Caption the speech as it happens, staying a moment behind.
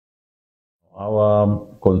Our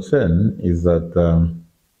concern is that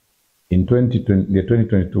in the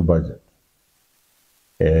 2022 budget,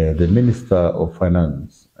 the Minister of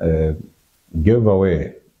Finance gave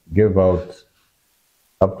out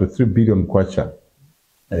up to 3 billion kwacha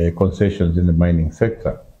concessions in the mining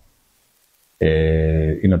sector,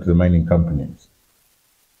 to the mining companies,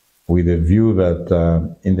 with a view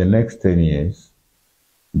that in the next 10 years,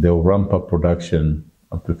 they'll ramp up production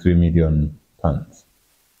up to 3 million tons.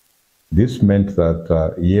 This meant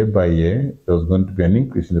that year by year, there was going to be an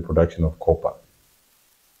increase in the production of copper.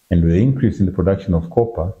 And with the increase in the production of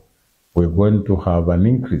copper, we're going to have an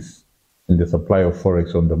increase in the supply of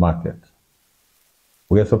forex on the market.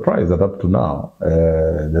 We are surprised that up to now,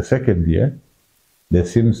 the second year, there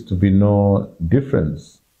seems to be no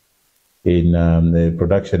difference in the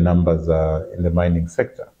production numbers in the mining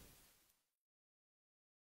sector.